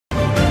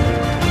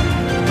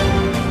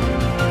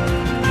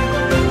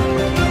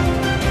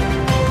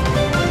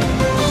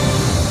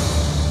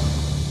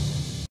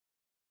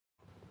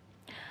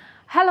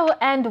Hello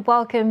and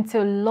welcome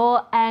to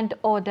Law and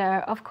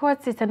Order. Of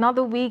course, it's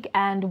another week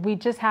and we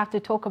just have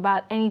to talk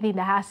about anything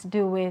that has to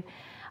do with,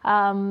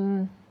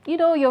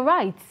 your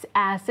rights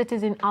as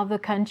citizens of the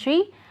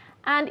country.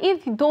 And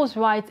if those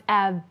rights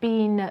have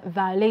been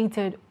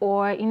violated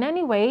or in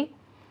any way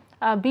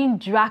being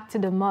dragged to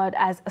the mud,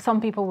 as some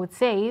people would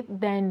say,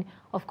 then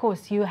of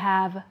course you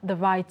have the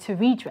right to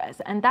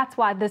redress. And that's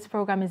why this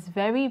program is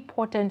very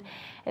important,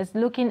 is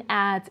looking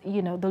at,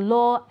 the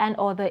law and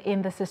order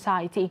in the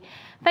society.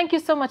 Thank you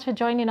so much for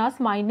joining us.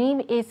 My name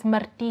is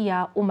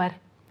Martia Umar.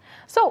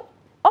 So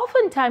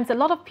oftentimes a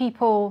lot of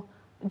people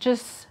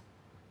just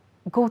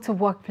go to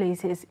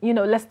workplaces.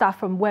 Let's start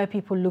from where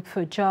people look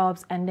for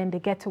jobs and then they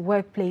get to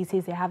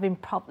workplaces, they're having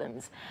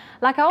problems.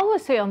 Like I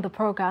always say on the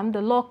program,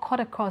 the law cut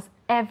across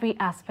every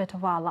aspect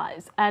of our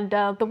lives, and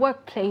the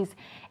workplace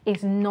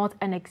is not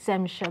an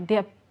exemption. There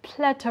are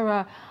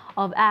plethora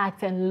of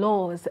acts and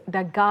laws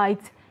that guide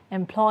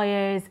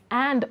employers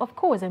and of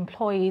course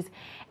employees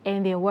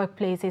in their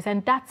workplaces,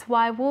 and that's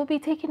why we'll be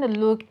taking a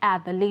look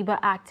at the Labour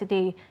Act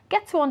today,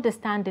 get to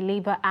understand the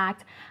Labour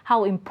Act,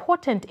 how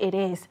important it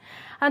is.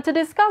 And to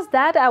discuss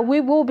that,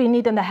 we will be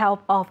needing the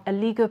help of a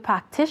legal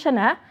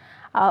practitioner.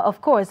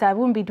 Of course, I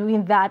won't be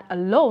doing that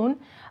alone.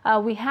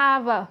 We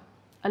have a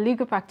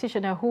legal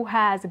practitioner who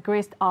has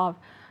graced our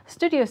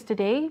studios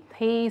today.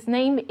 His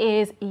name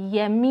is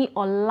Yemi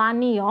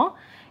Olaniyan.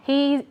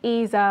 He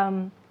is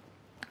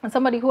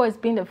somebody who has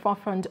been the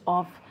forefront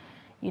of,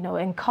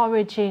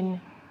 encouraging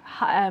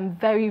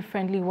very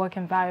friendly work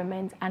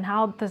environment. And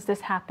how does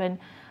this happen?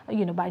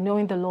 By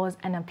knowing the laws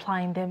and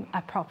applying them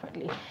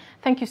appropriately.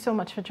 Thank you so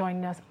much for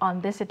joining us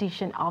on this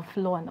edition of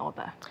Law and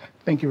Order.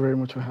 Thank you very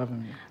much for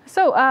having me.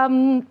 So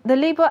the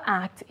Labour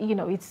Act,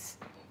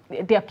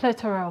 there are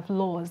plethora of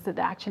laws that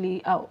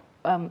actually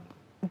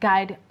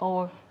guide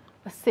or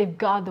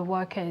safeguard the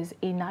workers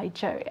in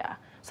Nigeria.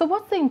 So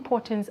what's the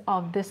importance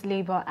of this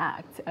Labour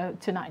Act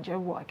to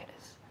Nigerian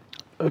workers?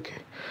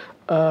 Okay.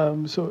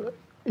 So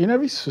in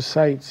every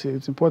society,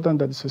 it's important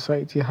that the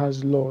society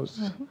has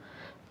laws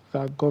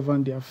that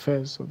govern the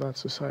affairs of that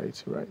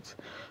society, right?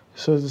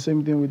 So it's the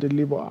same thing with the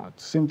Labour Act,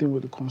 same thing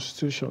with the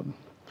Constitution.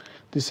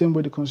 The same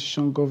way the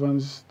Constitution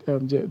governs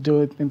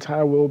the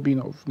entire well-being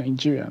of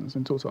Nigerians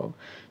in total.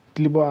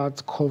 The Labour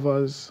Act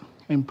covers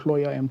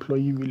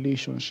employer-employee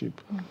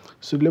relationship.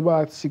 So the Labour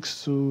Act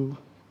seeks to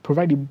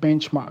provide a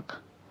benchmark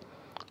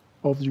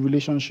of the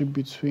relationship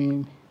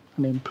between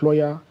an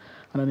employer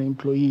and an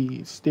employee.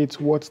 It states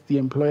what the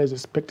employer is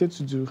expected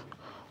to do,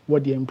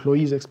 what the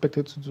employee is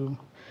expected to do,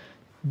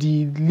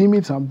 the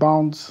limits and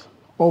bounds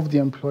of the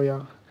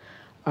employer,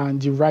 and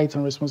the rights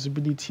and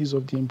responsibilities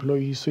of the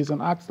employee. So it's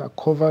an act that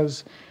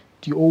covers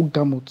the whole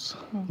gamut,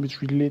 which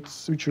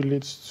relates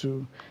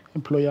to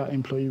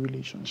employer-employee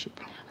relationship.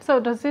 So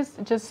does this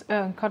just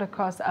cut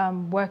across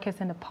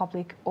workers in the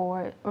public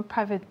or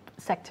private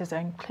sectors are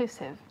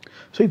inclusive?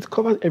 So it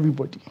covers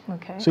everybody.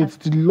 Okay. So it's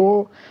the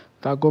law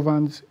that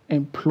governs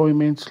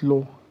employment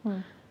law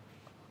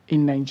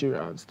in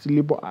Nigeria. It's the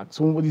Labour Act.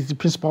 So it's the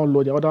principal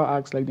law. The other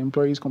acts like the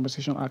Employees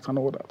Compensation Act and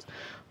all that.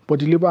 But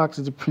the Labour Act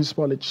is the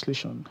principal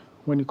legislation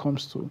when it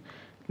comes to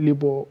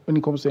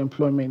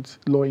employment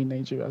law in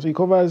Nigeria. So it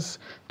covers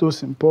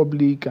those in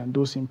public and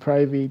those in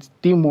private.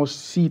 They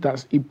must see it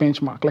as a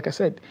benchmark. Like I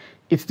said,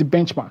 it's the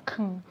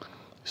benchmark.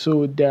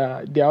 So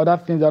there are other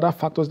things, other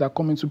factors that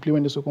come into play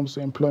when it comes to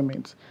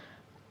employment,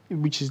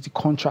 which is the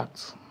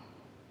contract.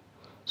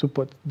 So,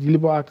 but the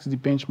Labour Act is the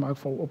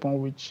benchmark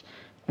upon which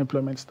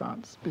employment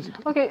stands,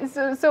 basically. Okay,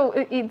 so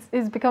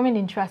it's becoming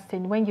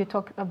interesting when you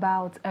talk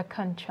about a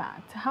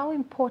contract. How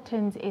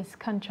important is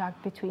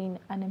contract between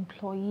an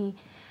employee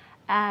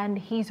and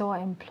his or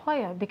her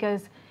employer?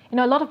 Because,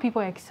 a lot of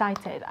people are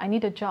excited. I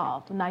need a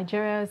job.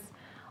 Nigeria's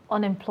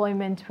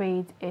unemployment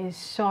rate is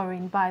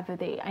soaring by the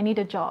day. I need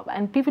a job.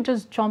 And people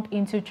just jump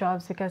into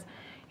jobs because,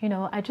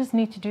 I just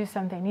need to do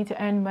something. I need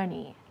to earn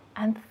money.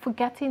 And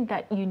forgetting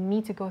that you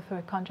need to go through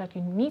a contract,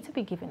 you need to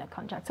be given a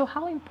contract. So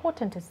how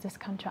important is this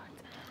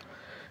contract?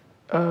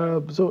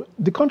 So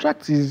the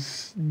contract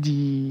is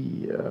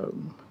the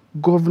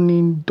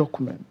governing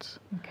document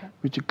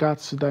with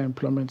regards to that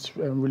employment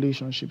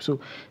relationship. So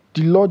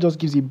the law just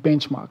gives a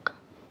benchmark.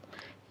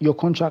 Your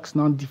contract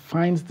now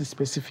defines the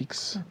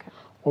specifics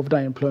of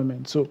that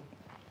employment. So,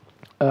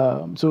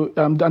 and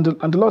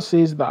the law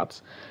says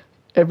that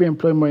every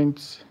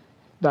employment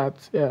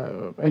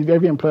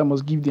every employer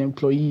must give the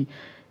employee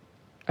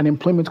an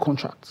employment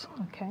contract.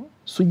 Okay.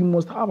 So you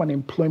must have an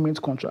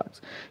employment contract.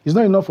 It's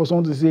not enough for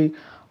someone to say,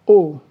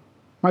 "Oh,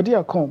 my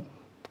dear, come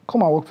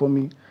and work for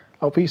me.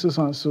 I'll pay you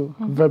so and so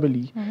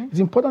verbally."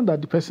 It's important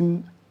that the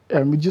person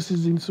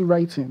reduces into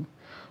writing.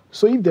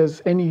 So if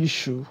there's any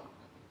issue,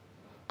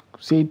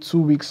 say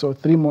 2 weeks or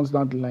 3 months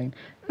down the line,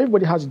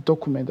 everybody has a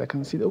document that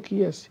can say, okay,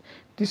 yes,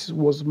 this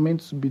was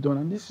meant to be done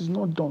and this is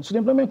not done. So the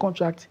employment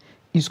contract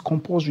is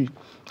compulsory.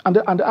 And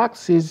the Act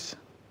says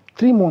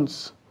 3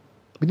 months,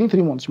 within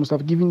 3 months, you must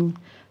have given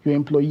your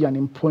employee an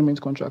employment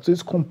contract. So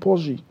it's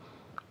compulsory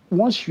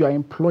once you are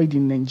employed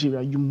in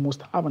Nigeria, you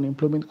must have an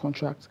employment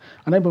contract.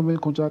 An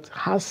employment contract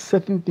has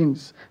certain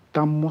things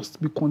that must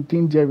be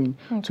contained therein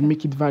to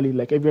make it valid,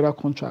 like every other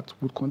contract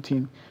would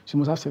contain. So you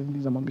must have certain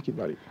things that must make it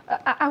valid.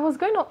 I was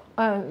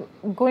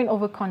going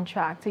over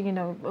contract, you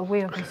know, a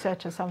way of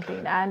research or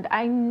something, and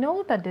I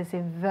know that there's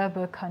a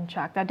verbal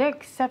contract. Are there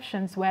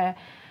exceptions where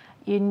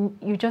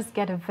you just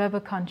get a verbal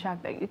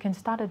contract that you can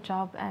start a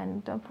job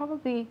and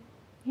probably,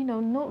 you know,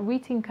 no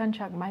written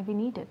contract might be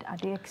needed? Are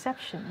there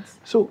exceptions?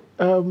 So,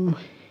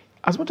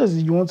 as much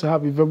as you want to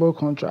have a verbal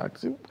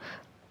contract,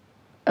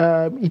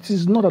 it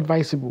is not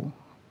advisable,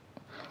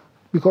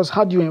 because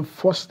how do you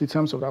enforce the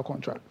terms of that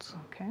contract?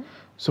 Okay.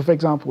 So, for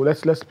example,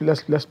 let's do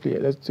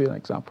an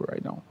example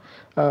right now.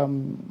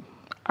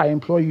 I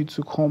employ you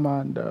to come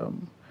and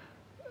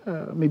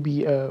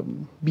maybe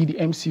be the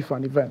MC for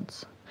an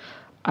event,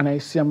 and I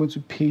say I'm going to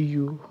pay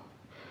you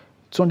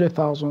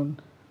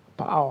 200,000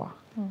 per hour.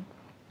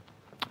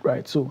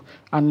 Right, so,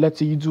 and let's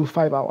say you do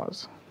 5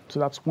 hours,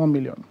 so that's 1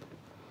 million.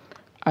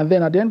 And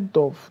then at the end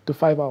of the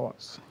 5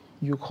 hours,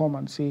 you come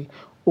and say,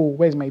 oh,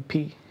 where's my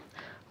pay?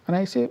 And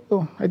I say,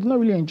 oh, I did not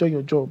really enjoy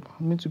your job.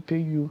 I'm going to pay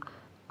you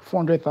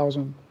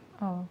 400,000.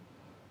 Oh.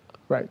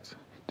 Right.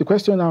 The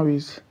question now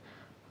is,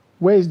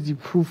 where is the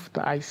proof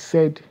that I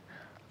said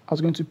I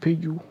was going to pay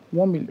you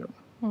 1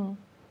 million?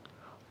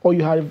 All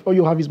you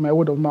have is my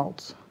word of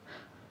mouth.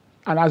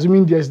 And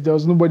assuming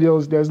there's nobody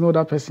else, there's no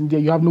other person there,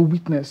 you have no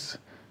witness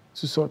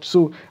to such.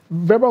 So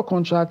verbal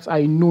contracts are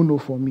a no-no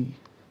for me.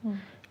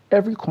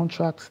 Every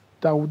contract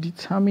that will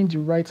determine the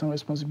rights and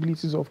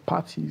responsibilities of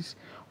parties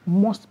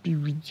must be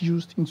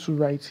reduced into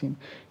writing.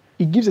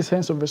 It gives a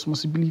sense of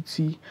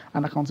responsibility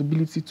and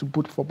accountability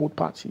for both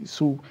parties.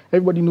 So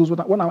everybody knows what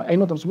I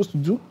know what I'm supposed to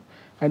do.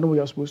 I know what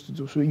you're supposed to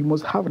do. So you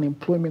must have an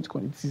employment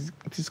contract.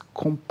 It is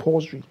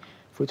compulsory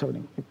for you to have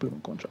an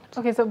employment contract.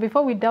 Okay, so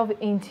before we delve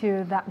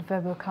into that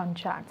verbal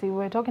contract, we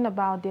were talking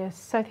about there's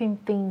certain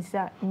things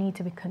that need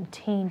to be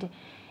contained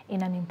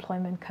in an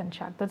employment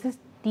contract. Does this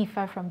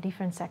differ from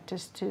different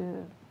sectors to,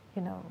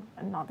 you know,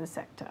 another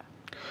sector?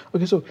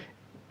 Okay, so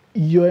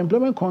your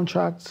employment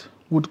contract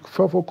would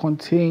therefore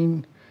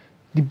contain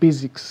the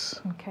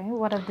basics. Okay,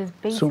 what are these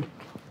basics? So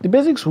the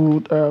basics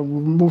would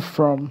move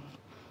from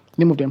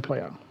name of the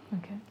employer,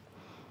 okay,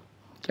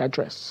 the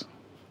address,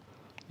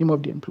 name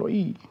of the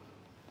employee,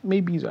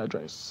 maybe his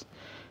address.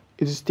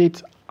 It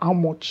states how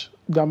much,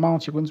 the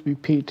amount you're going to be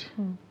paid.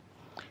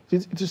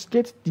 It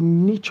states the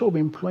nature of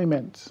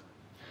employment.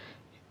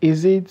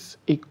 Is it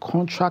a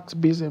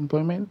contract-based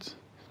employment?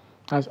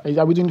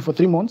 Are we doing it for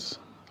 3 months?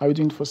 Are we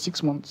doing it for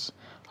 6 months?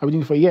 Are we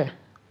doing it for a year?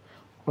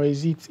 Or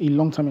is it a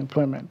long-term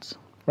employment,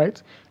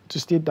 right? To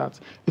state that.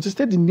 It will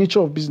state the nature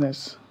of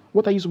business.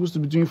 What are you supposed to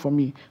be doing for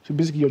me? So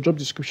basically your job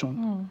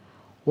description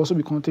will also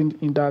be contained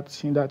in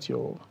that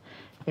your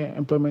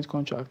employment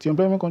contract. The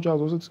employment contract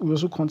will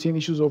also contain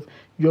issues of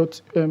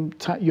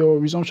your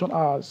resumption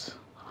hours.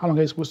 How long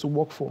are you supposed to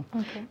work for?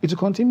 Okay. It will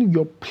contain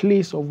your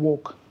place of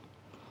work.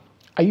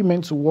 Are you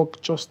meant to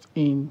work just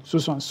in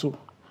so and so?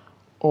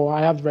 Or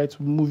I have the right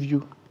to move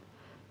you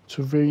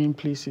to varying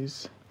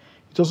places?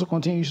 It also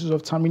contains issues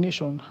of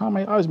termination. How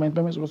is my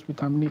employment supposed to be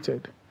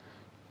terminated?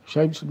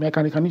 Can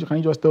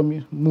you just tell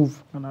me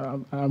move and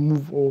I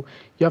move, or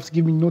you have to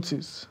give me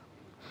notice?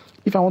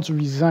 If I want to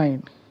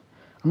resign,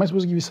 am I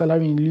supposed to give you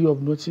salary in lieu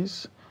of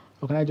notice,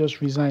 or can I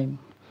just resign?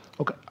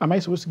 Okay, am I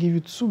supposed to give you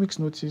 2 weeks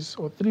notice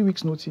or 3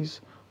 weeks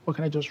notice, or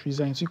can I just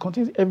resign? So it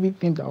contains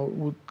everything that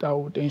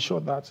would ensure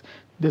that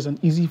there's an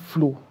easy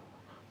flow,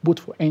 both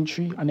for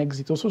entry and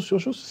exit. Also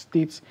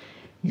states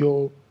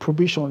your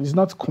probation is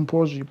not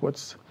compulsory,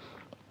 but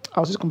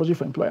I'll say it's compulsory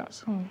for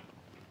employers.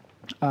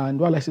 And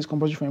why I say it's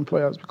compulsory for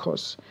employers,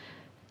 because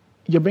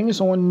you're bringing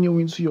someone new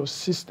into your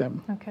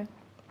system. Okay.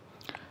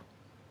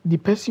 The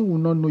person will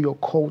not know your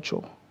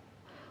culture,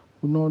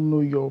 will not know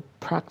your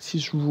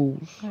practice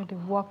rules, or the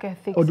work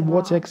ethics, or the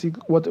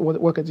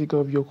work ethic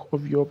of your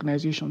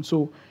organization.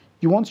 So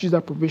you want to use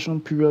that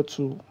probation period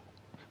for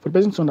the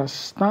person to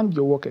understand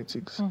your work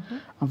ethics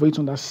and for you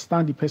to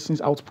understand the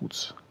person's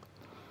outputs.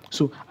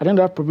 So at the end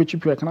of that probation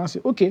period, I can now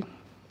say, okay,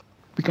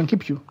 we can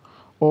keep you,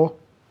 or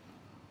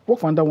work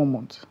for under 1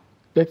 month.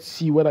 Let's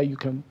see whether you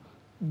can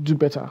do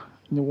better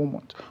in the 1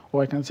 month.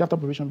 Or I can say after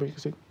probation break,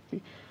 say,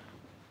 okay,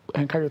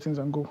 and carry your things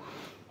and go.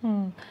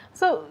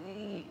 So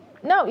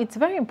now it's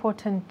very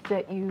important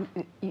that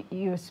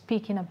you're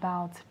speaking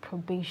about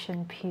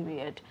probation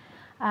period.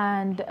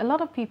 And a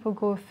lot of people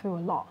go through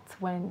a lot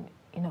when,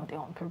 you know, they're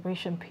on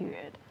probation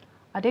period.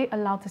 Are they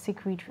allowed to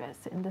seek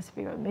redress in this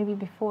period, maybe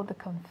before the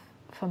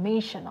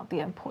confirmation of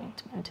the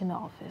appointment in the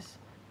office?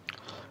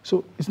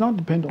 So it's now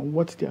dependent on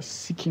what they are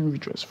seeking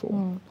redress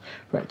for,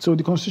 right? So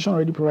the Constitution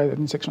already provides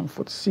in Section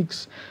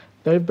 46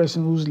 that every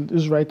person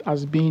whose right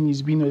has been,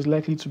 is being, or is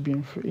likely to be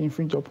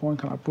infringed upon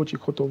can approach a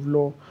court of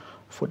law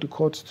for the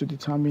court to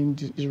determine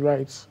his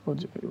rights or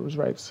his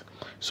rights.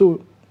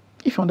 So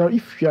if you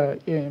are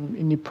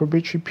in a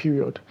probatory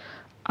period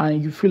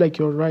and you feel like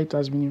your right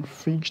has been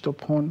infringed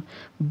upon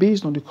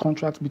based on the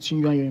contract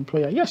between you and your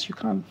employer, yes, you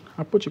can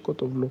approach a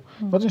court of law.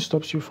 Nothing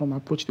stops you from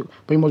approaching it,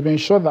 but you must be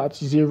ensured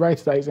that it's a right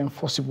that is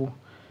enforceable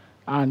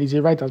and it's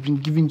a right that's been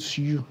given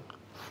to you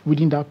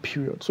within that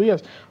period. So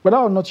yes, whether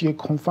or not you're a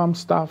confirmed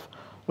staff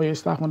or you're a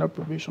staff under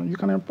probation, you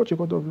can approach a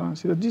court of law and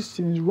say that this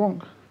thing is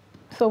wrong.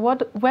 So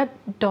where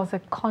does a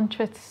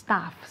contract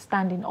staff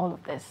stand in all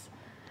of this?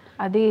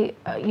 Are they,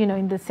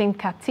 in the same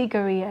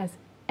category as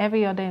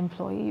every other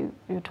employee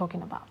you're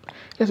talking about?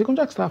 Yes, a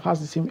contract staff has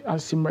the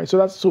same right.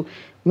 So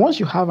once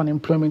you have an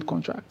employment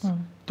contract,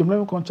 the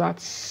employment contract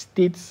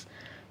states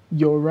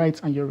your rights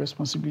and your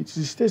responsibilities.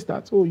 It states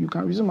that, you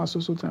can resume at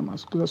so time,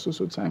 as close as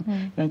so time,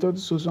 you're entitled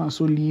to so and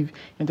so leave,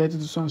 you're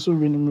entitled to so and so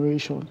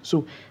remuneration.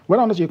 So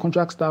whether or not you're a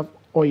contract staff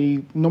or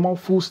a normal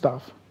full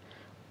staff,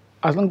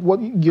 as long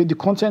as the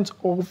content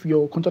of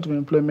your contract of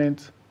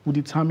employment will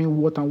determine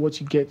what and what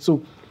you get.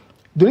 So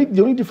the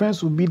only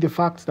difference will be the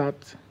fact that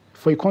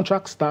for a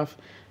contract staff,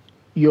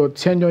 your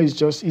tenure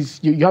is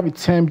you have a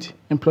termed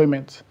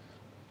employment.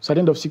 So at the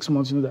end of 6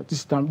 months, you know that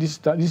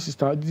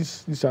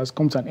this has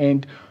come to an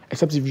end,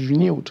 except if it's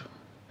renewed.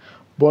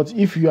 But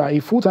if you are a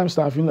full-time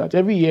staff, you know that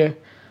every year,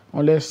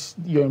 unless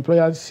your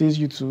employer tells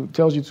you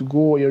to go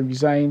or you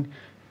resign,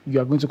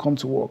 you are going to come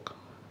to work.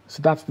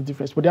 So that's the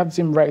difference. But they have the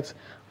same rights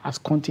as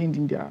contained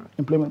in their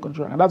employment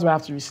contract. And that's why I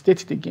have to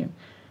restate it again.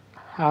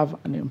 Have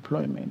an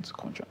employment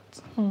contract.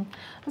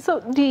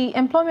 So the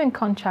employment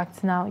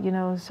contract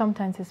now,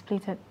 sometimes it's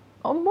printed,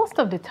 or most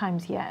of the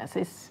times, yes,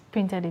 it's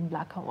printed in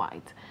black and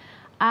white.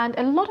 And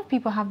a lot of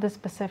people have this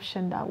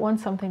perception that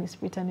once something is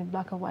written in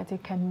black and white,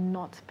 it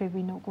cannot be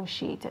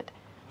renegotiated.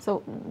 So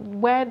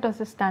where does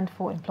it stand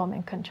for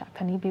employment contract?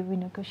 Can it be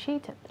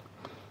renegotiated?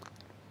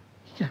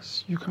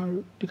 Yes, you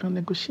can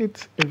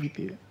negotiate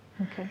everything.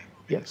 Okay.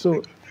 Yeah,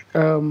 so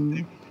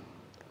and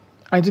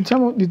it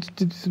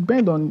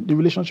depends on the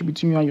relationship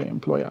between you and your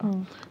employer.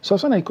 So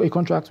I've signed a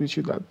contract with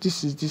you that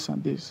this is this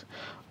and this.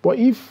 But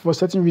if for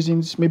certain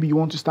reasons, maybe you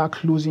want to start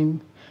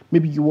closing,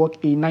 maybe you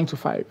work a 9 to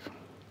 5,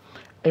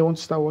 and you want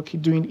to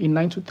start doing a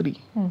 9 to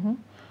 3,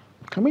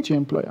 come to your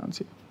employer and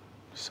say,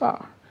 sir,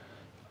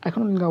 I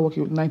can no longer work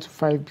a 9 to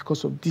 5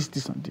 because of this,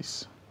 this, and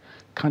this.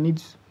 Can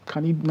it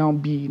now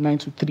be 9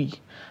 to 3?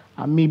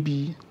 And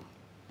maybe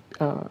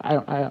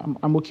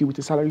I'm okay with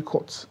a salary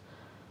cut,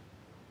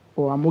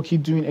 or I'm okay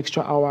doing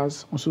extra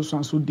hours on so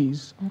and so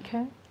days,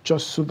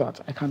 just so that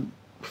I can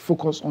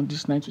focus on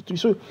this 9 to 3.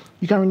 So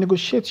you can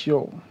renegotiate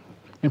your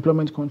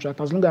employment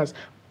contract as long as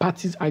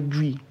parties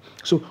agree.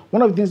 So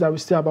one of the things that we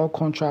say about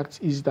contracts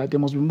is that there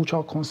must be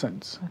mutual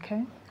consent.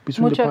 Okay.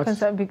 Between mutual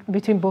consent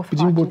between both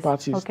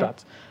parties. Okay.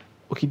 That,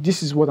 okay,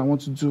 this is what I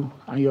want to do,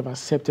 and you have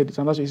accepted it.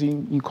 And that's what you see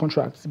in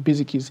contracts.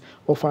 Basic is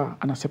offer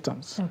and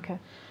acceptance. Okay.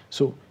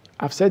 So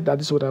I've said that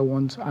this is what I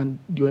want, and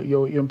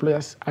your employer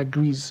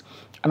agrees.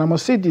 And I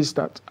must say this,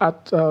 that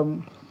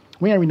when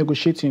you're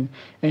renegotiating,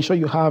 ensure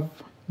you have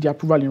the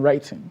approval in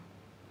writing,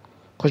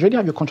 because you already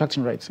have your contract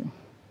in writing.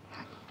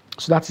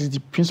 So that is the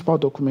principal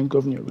document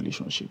governing your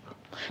relationship.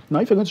 Now,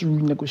 if you're going to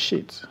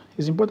renegotiate,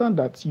 it's important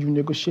that you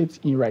negotiate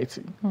in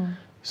writing,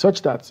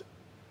 such that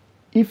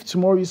if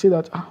tomorrow you say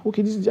that,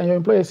 okay, this is, and your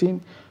employer is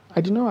saying,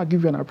 I did not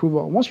give you an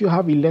approval. Once you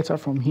have a letter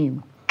from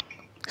him,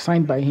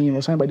 signed by him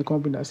or signed by the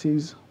company that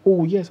says,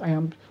 oh yes,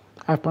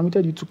 I've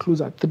permitted you to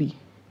close at 3,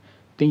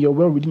 then you're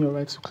well within your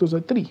rights to close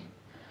at 3.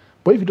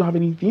 But if you don't have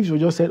anything, if you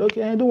just said,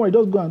 okay, don't worry,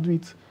 just go and do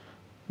it.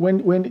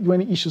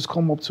 When issues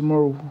come up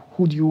tomorrow,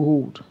 who do you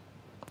hold?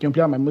 Your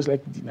employer might most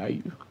likely deny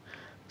you.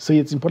 So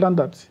it's important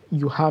that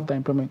you have the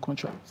employment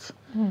contract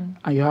and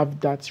you have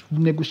that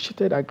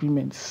negotiated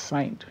agreement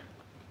signed.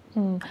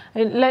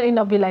 Let it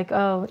not be like,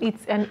 oh,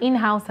 it's an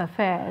in-house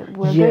affair.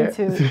 We're going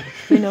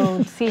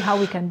to, see how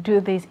we can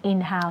do this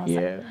in-house.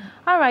 Yeah.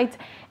 All right.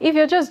 If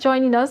you're just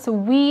joining us,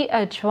 we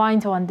are trying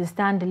to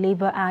understand the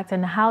Labor Act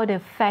and how it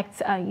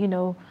affects,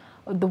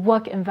 the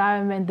work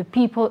environment, the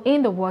people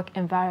in the work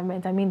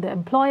environment. I mean, the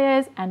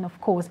employers and, of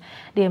course,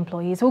 the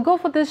employees. We'll go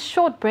for this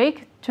short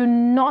break. Do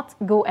not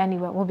go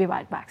anywhere. We'll be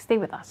right back. Stay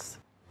with us.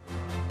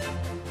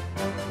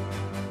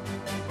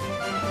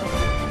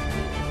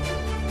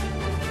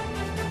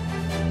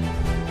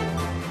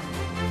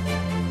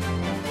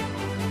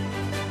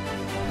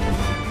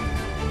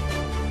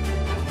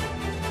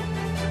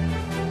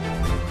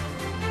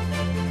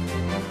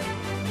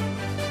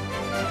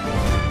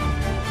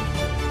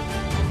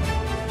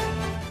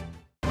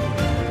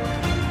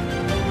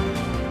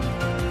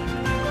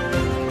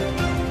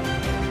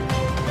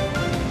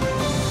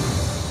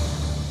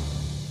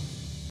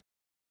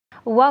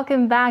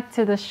 Welcome back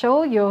to the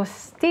show. You're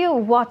still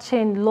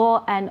watching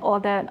Law and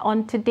Order.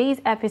 On today's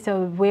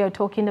episode, we are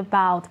talking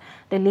about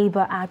the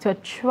Labor Act. We're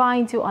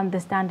trying to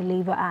understand the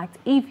Labor Act.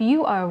 If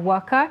you are a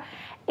worker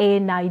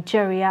in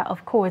Nigeria,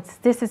 of course,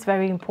 this is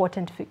very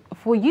important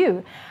for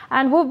you.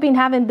 And we've been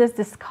having this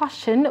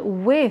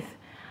discussion with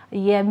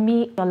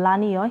Yemi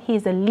Olaniyan.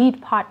 He's a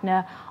lead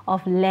partner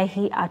of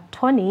Lehi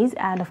Attorneys.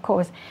 And of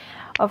course,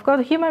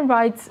 human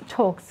rights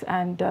talks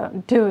and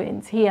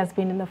doings. He has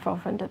been in the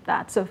forefront of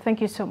that. So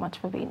thank you so much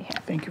for being here.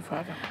 Thank you for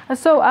having me.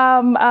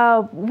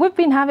 So we've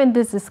been having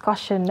this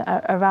discussion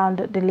around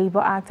the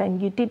Labour Act,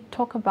 and you did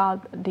talk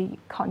about the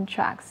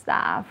contract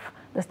staff.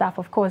 The staff,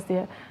 of course,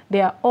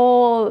 they are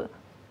all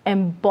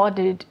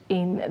embodied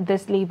in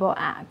this Labour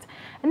Act.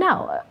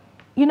 Now,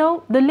 you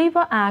know, the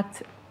Labour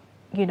Act,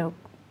 you know,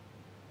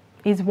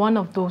 is one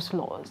of those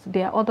laws.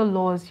 There are other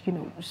laws, you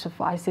know,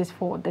 suffices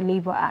for the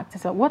Labour Act.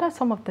 So what are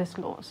some of these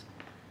laws?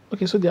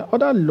 Okay, so there are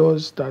other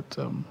laws that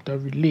that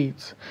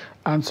relate,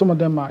 and some of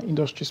them are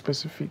industry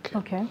specific.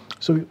 Okay.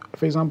 So,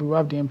 for example, we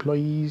have the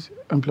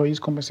Employees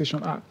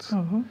Compensation Act.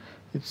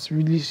 It's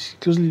really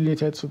closely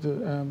related to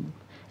the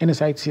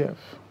NSITF.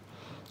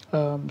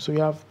 So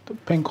you have the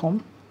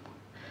PENCOM,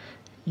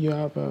 you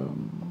have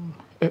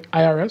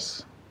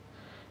IRS,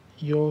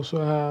 you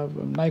also have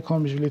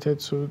NICOM is related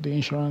to the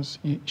insurance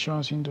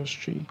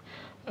industry.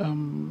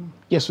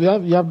 Yes, so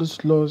you have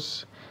those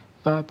laws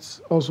that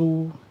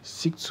also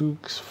seek to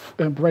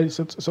provide a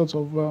sort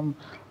of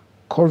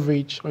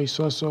coverage or a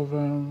source of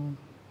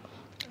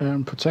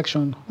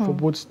protection for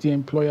both the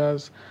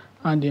employers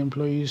and the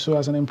employees. So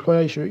as an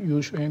employer,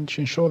 you should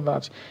ensure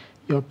that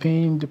you're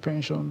paying the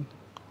pension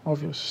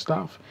of your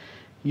staff,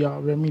 you're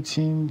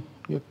remitting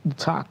the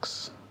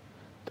tax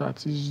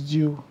that is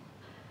due.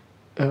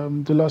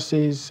 The law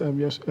says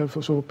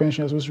for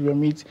pension, you're supposed to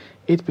remit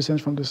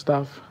 8% from the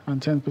staff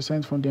and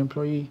 10% from the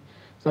employee.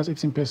 That's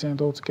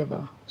 18%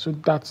 altogether. So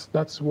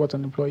that's what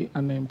an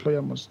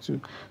employer must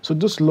do. So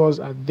those laws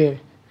are there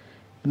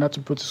in order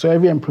to protect. So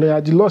every employer,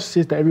 the law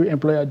says that every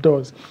employer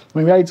does.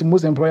 When in reality,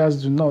 most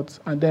employers do not.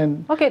 And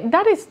then okay,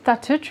 that is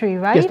statutory,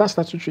 right? Yes, that's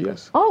statutory.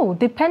 Yes. Oh,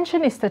 the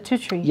pension is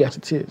statutory. Yes,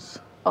 it is.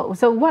 Oh,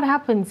 so what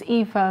happens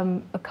if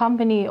a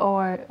company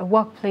or a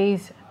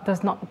workplace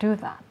does not do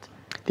that?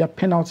 There are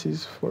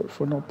penalties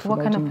for not.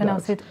 What kind of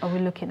penalties are we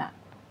looking at?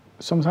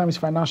 Sometimes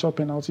financial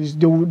penalties.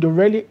 They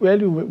rarely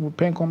will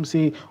PENCOM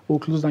say, "Oh,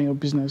 close down your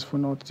business for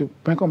not." The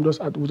PENCOM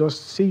will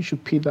just say you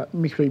should pay that,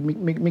 make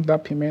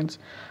that payment,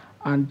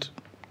 and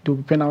there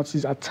will be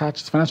penalties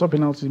attached. Financial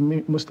penalties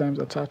most times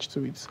attached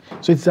to it.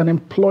 So it's an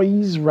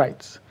employee's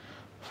right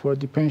for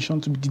the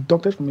pension to be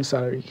deducted from his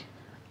salary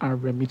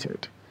and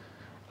remitted,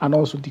 and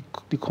also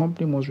the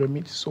company must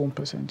remit its own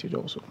percentage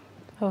also.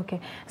 Okay.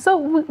 So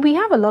we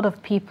have a lot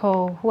of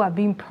people who are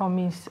being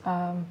promised.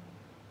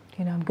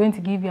 You know, I'm going to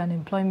give you an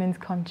employment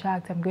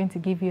contract. I'm going to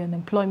give you an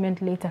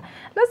employment letter.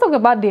 Let's talk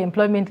about the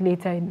employment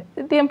letter.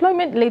 The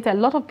employment letter, a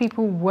lot of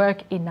people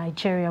work in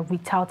Nigeria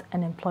without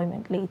an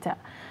employment letter.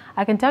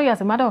 I can tell you,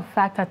 as a matter of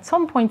fact, at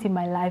some point in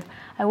my life,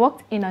 I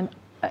worked in an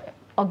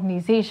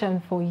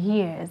organization for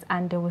years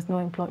and there was no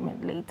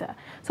employment letter.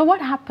 So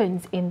what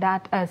happens in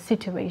that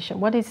situation?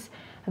 What is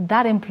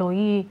that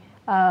employee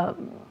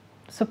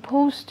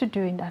supposed to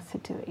do in that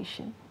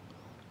situation?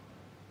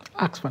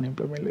 Ask for an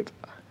employment letter.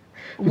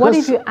 What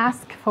if you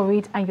ask for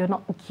it and you're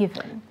not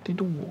given? They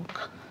don't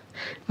work.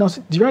 Now,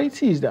 the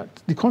reality is that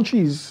the country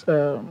is,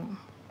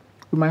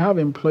 we might have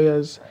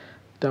employers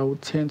that will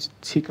tend to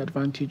take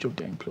advantage of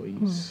their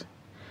employees.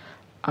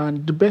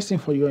 And the best thing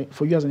for you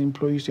as an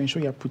employee is to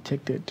ensure you're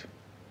protected.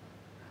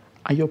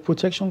 And your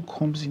protection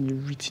comes in a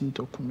written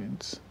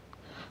document.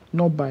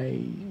 Not by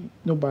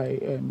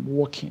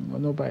working, or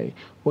not by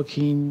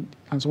working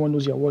and someone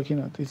knows you're working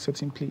at a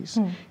certain place.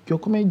 Your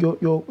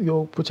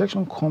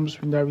protection comes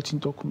in that written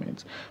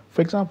document.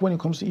 For example, when it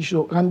comes to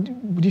issue, and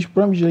this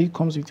problem usually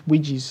comes with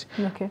wages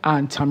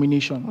and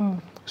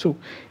termination. So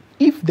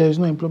if there is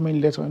no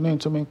employment letter or no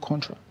employment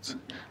contract,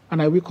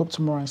 and I wake up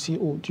tomorrow and say,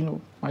 oh, do you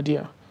know, my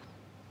dear,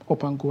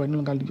 up and go, I no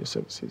longer need your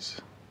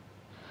services.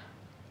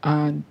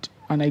 And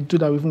I do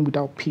that even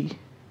without pay.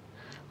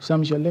 So that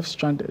means you're left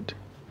stranded.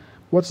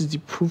 What is the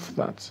proof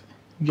that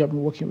you have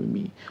been working with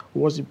me?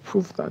 Or what's the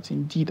proof that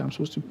indeed I'm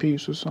supposed to pay you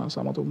so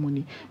amount of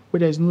money, where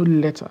there is no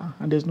letter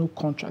and there's no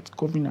contract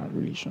governing our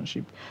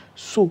relationship?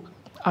 So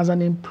as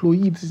an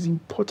employee, it is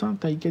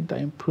important that you get the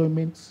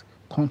employment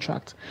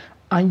contract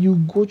and you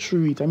go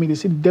through it. I mean, they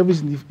say the devil is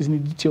in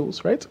the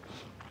details, right?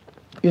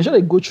 You ensure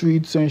that you go through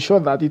it to ensure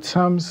that the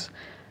terms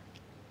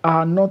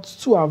are not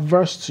too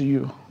adverse to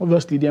you.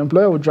 Obviously, the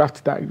employer will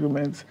draft that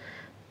agreement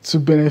to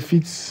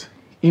benefit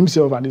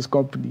himself and his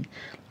company.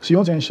 So you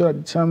want to ensure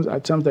that the terms are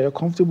terms that you're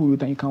comfortable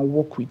with and you can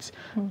work with,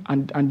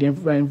 and the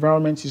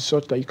environment is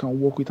such that you can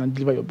work with and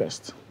deliver your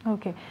best.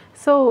 Okay.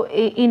 So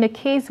in a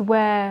case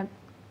where,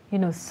 you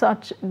know,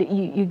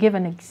 you give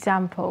an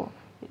example,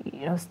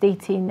 you know,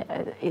 stating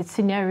a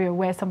scenario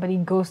where somebody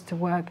goes to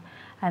work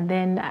and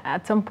then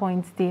at some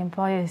point the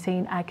employer is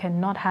saying, I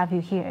cannot have you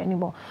here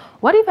anymore.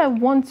 What if I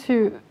want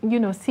to,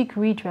 you know, seek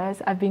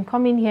redress? I've been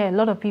coming here, a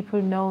lot of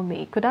people know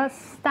me. Could that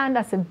stand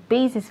as a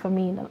basis for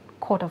me in a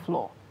court of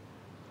law?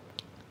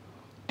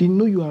 They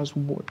know you as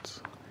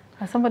what?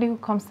 As somebody who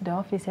comes to the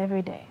office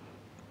every day.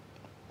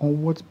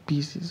 On what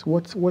basis?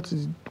 What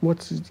is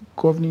the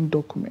governing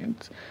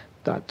document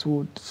that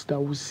would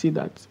say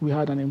that we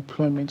had an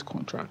employment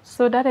contract?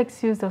 So that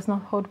excuse does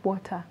not hold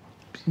water.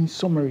 In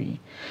summary,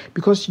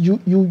 because you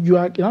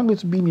are going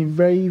to be in a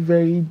very,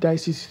 very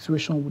dicey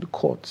situation with the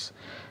courts.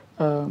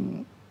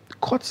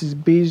 Courts is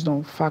based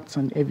on facts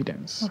and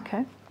evidence.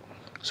 Okay.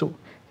 So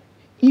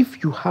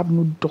if you have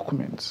no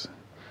documents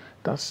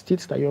that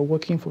states that you're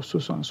working for so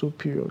and so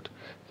period,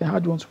 then how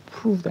do you want to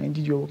prove that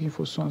indeed you're working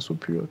for so and so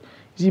period?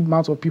 Is it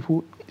amount of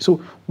people?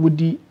 So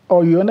would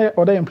your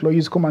other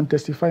employees come and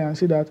testify and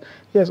say that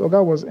yes,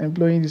 Oga was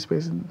employing this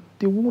person?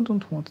 They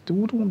wouldn't want to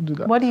do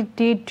that. What if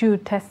they do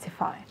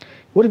testify?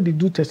 What if they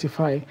do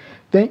testify?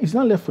 Then it's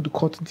not left for the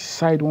court to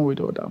decide one way or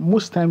the other.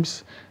 Most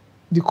times,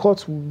 the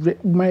court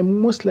might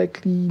most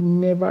likely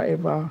never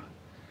ever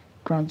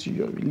grant you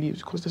your release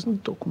because there's no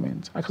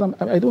document. I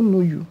don't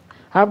know you.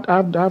 I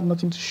have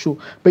nothing to show.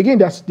 But again,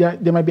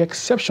 there might be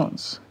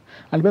exceptions,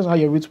 and it depends on how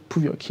you're able to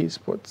prove your case.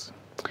 But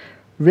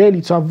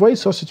really, to avoid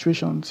such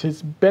situations,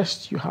 it's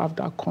best you have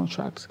that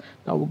contract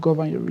that will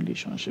govern your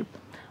relationship.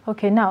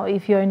 Okay, now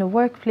if you're in a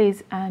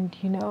workplace and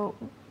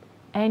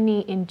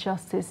any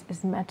injustice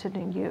is meted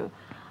in you,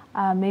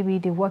 maybe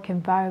the work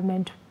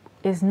environment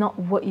is not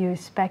what you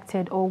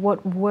expected or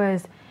what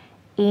was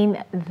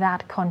in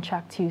that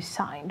contract you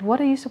signed,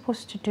 what are you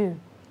supposed to do?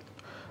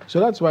 So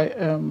that's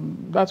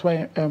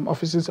why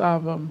offices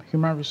have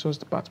human resource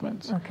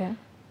departments. Okay.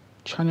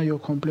 Channel your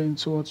complaint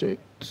towards your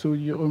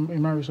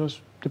human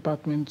resource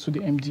department, to the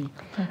MD.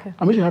 Okay.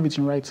 And make sure you have it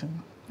in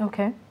writing.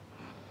 Okay.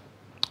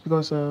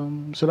 Because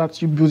so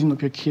that's you building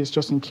up your case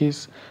just in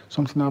case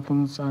something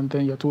happens and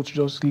then you're told to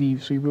just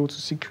leave. So you'll be able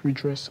to seek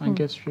redress and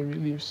get your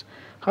reliefs.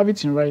 Have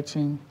it in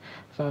writing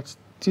that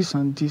this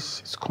and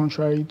this is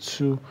contrary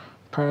to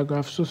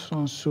paragraph so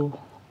and so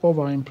of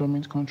our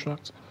employment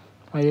contract.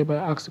 I hereby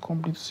ask the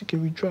company to seek a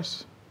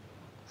redress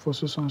for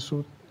so and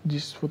so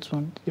this for this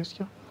one. Yes,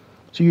 yeah.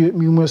 So you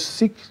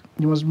must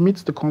meet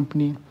the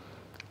company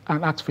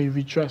and ask for a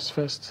redress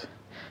first.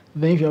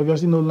 Then if you're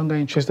obviously no longer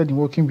interested in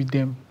working with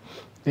them,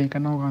 then you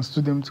can now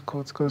sue them to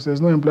court because there's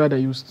no employer that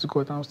you to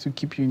court and will still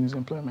keep you in his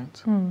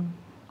employment.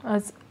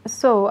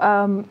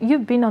 So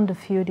you've been on the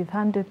field, you've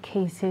handled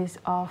cases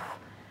of,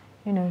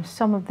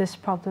 some of these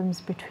problems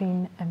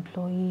between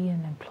employee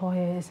and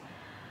employers.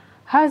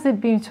 How has it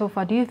been so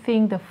far? Do you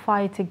think the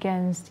fight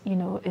against,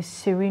 a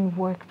serene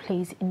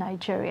workplace in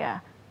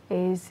Nigeria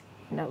is,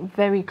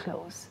 very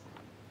close?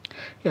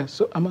 Yeah,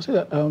 so I must say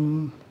that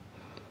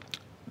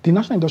the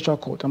National Industrial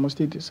Court, I must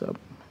say this,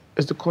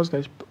 is the court that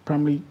is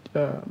primarily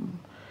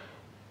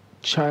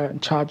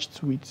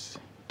charged with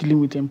dealing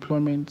with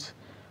employment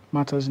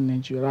matters in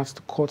Nigeria. That's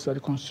the court that the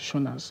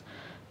Constitution has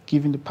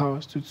given the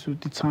powers to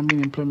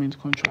determine employment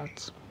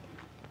contracts.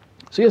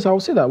 So yes, I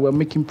would say that we're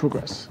making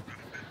progress.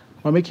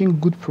 We're making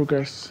good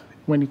progress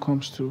when it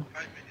comes to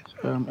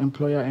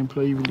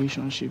employer-employee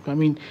relationship. I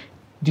mean,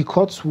 the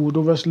courts would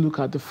obviously look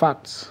at the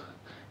facts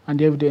and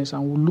the evidence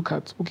and will look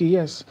at, okay,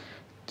 yes,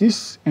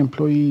 this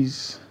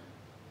employees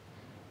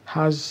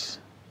has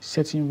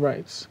certain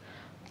rights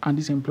and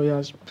this employer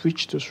has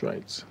breached those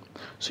rights.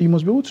 So you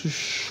must be able to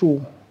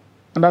show,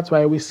 and that's why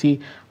I always say,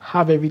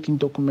 have everything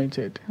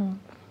documented.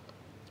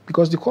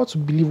 Because the courts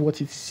believe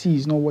what it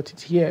sees, not what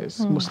it hears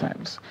most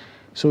times.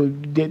 So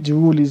the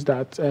rule is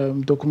that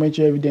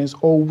documentary evidence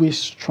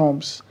always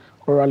trumps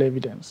oral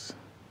evidence.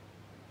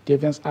 The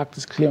Evidence Act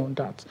is clear on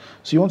that.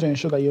 So you want to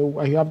ensure that you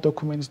have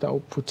documents that will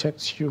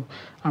protect you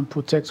and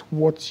protect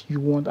what you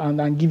want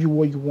and give you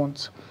what you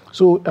want.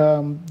 So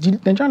the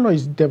Nigerian law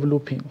is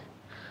developing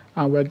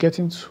and we're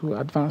getting to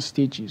advanced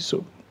stages.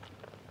 So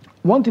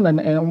one of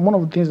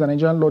the things that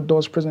Nigerian law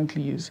does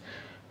presently is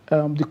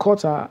the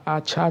courts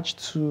are charged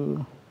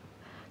to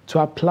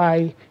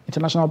apply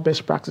international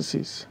best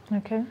practices.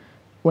 Okay.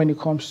 When it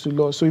comes to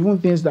law. So even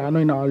things that are not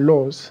in our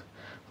laws,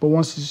 but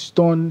once it's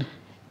done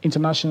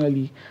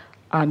internationally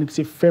and it's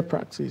a fair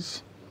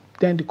practice,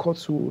 then the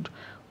courts would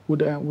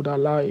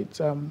allow it.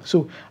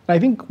 So I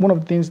think one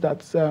of the things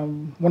that,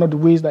 one of the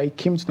ways that it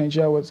came to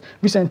Nigeria was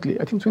recently,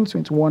 I think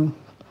 2021,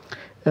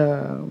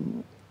 the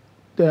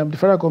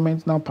federal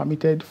government now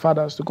permitted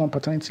fathers to go on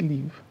paternity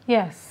leave.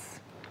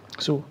 Yes.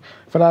 So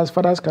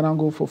fathers can now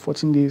go for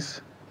 14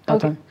 days.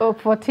 Okay.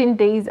 14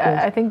 days,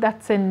 yes. I think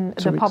that's in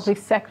the public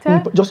sector.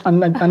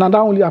 And that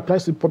only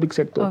applies to the public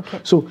sector. Okay.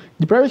 So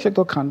the private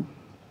sector can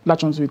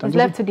latch onto it. It's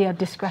left to their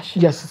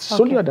discretion. Yes, it's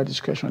solely at their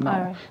discretion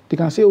now. Right. They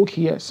can say,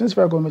 okay, yes, since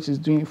federal government is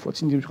doing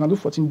 14 days, we can do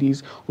 14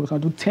 days or we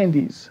can do 10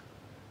 days.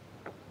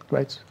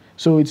 Right?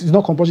 So it's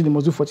not compulsory they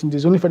must do 14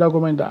 days. Only federal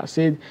government that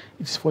said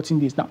it's 14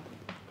 days. Now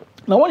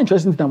one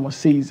interesting thing I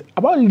must say is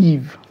about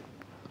leave.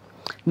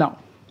 Now,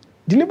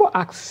 the Labour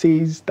Act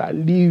says that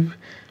leave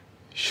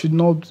should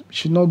not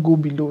go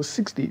below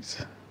 6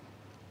 days.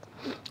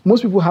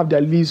 Most people have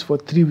their leaves for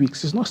 3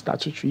 weeks. It's not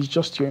statutory, it's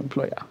just your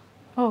employer.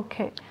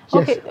 Okay.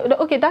 Yes.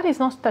 Okay, that is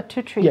not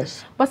statutory.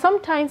 Yes. But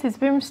sometimes it's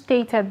been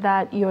stated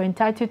that you're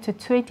entitled to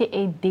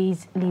 28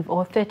 days leave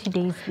or 30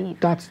 days leave.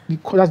 That's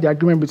the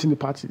agreement between the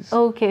parties.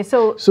 Okay,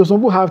 so some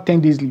people have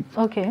 10 days leave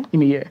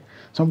in a year.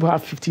 Some people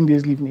have 15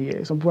 days leave in a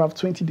year. Some people have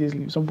 20 days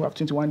leave. Some people have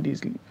 21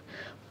 days leave.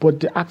 But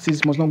the act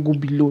says must not go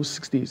below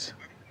 6 days.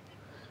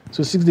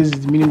 So 6 days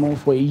is the minimum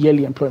for a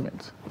yearly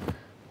employment.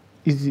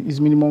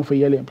 Is minimum for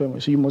yearly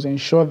employment. So you must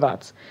ensure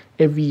that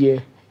every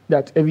year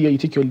you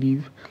take your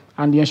leave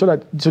and they ensure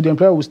that, so the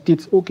employer will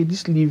state, okay,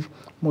 this leave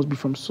must be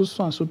from so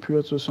and so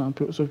period to so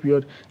and so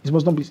period. It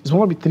must not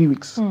be 3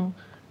 weeks.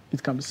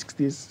 It can be 6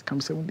 days, it can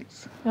be 7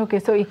 days. Okay,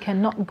 so it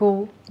cannot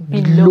go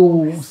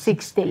below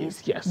 6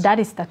 days. Yes. That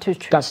is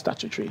statutory. That's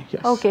statutory,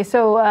 yes. Okay,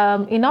 so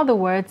in other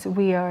words,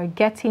 we are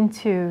getting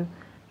to,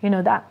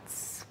 that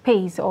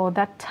space or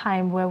that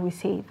time where we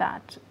say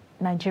that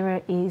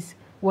Nigeria is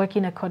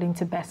working according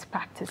to best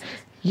practices.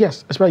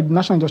 Yes, especially the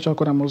National Industrial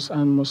Court, I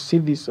must say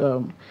this,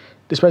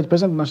 despite the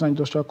President of the National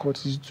Industrial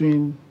Court is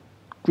doing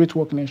great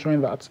work in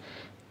ensuring that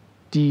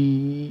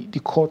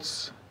the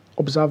courts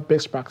observe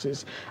best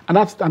practice. And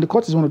the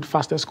court is one of the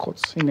fastest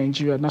courts in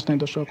Nigeria. National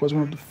Industrial Court is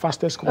one of the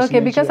fastest courts in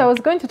Nigeria. Okay, because I was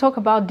going to talk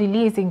about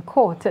delays in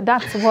court.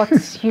 That's what,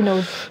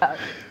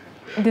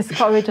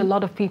 discourage a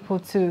lot of people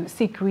to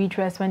seek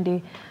redress when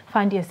they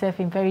find yourself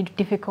in very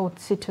difficult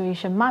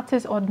situation.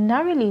 Matters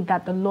ordinarily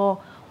that the law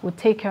would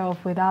take care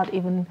of without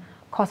even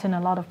causing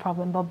a lot of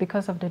problem, but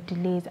because of the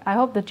delays, I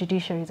hope the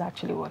judiciary is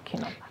actually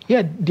working on that.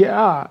 Yeah, there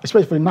are,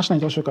 especially for the National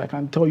Industrial Court. I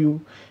can tell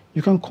you,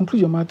 you can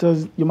conclude your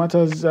matters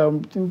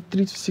in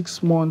 3 to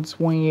 6 months,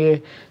 1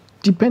 year,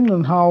 depending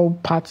on how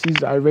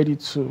parties are ready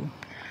to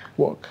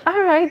work.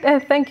 All right,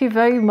 thank you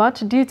very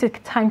much. Due to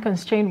time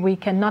constraint, we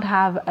cannot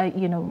have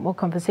more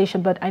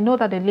conversation, but I know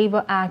that the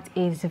Labour Act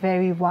is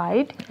very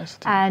wide, yes,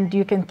 and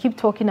you can keep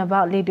talking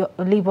about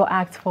Labour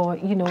Act for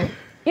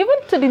even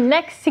to the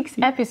next 6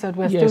 episodes.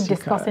 We're still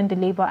discussing the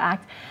Labour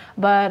Act.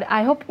 But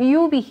I hope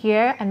you'll be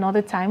here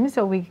another time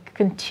so we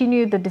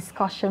continue the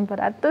discussion. But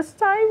at this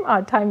time,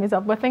 our time is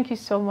up. But thank you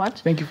so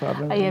much. Thank you for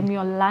having me. I am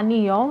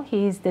Olaniyan.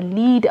 He is the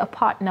lead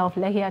partner of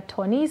Lehi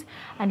Attorneys,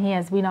 and he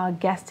has been our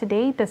guest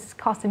today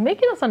discussing,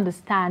 making us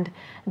understand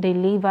the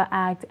Labour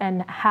Act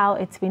and how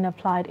it's been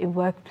applied in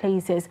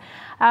workplaces.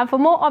 For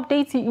more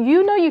updates,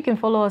 you can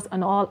follow us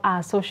on all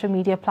our social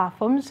media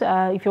platforms.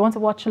 If you want to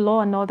watch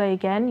Law and Order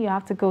again, you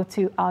have to go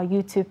to our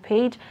YouTube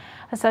page.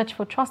 Search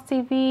for Trust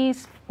TV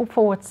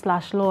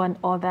 /Law and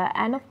Order.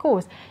 And of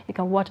course, you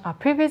can watch our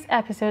previous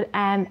episode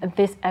and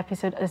this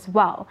episode as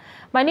well.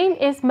 My name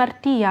is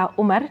Martia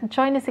Umar.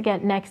 Join us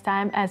again next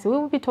time as we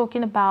will be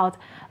talking about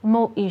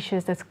more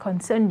issues that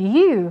concern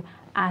you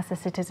as a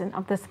citizen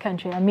of this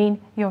country. I mean,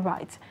 your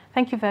rights.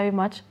 Thank you very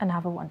much and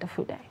have a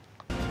wonderful day.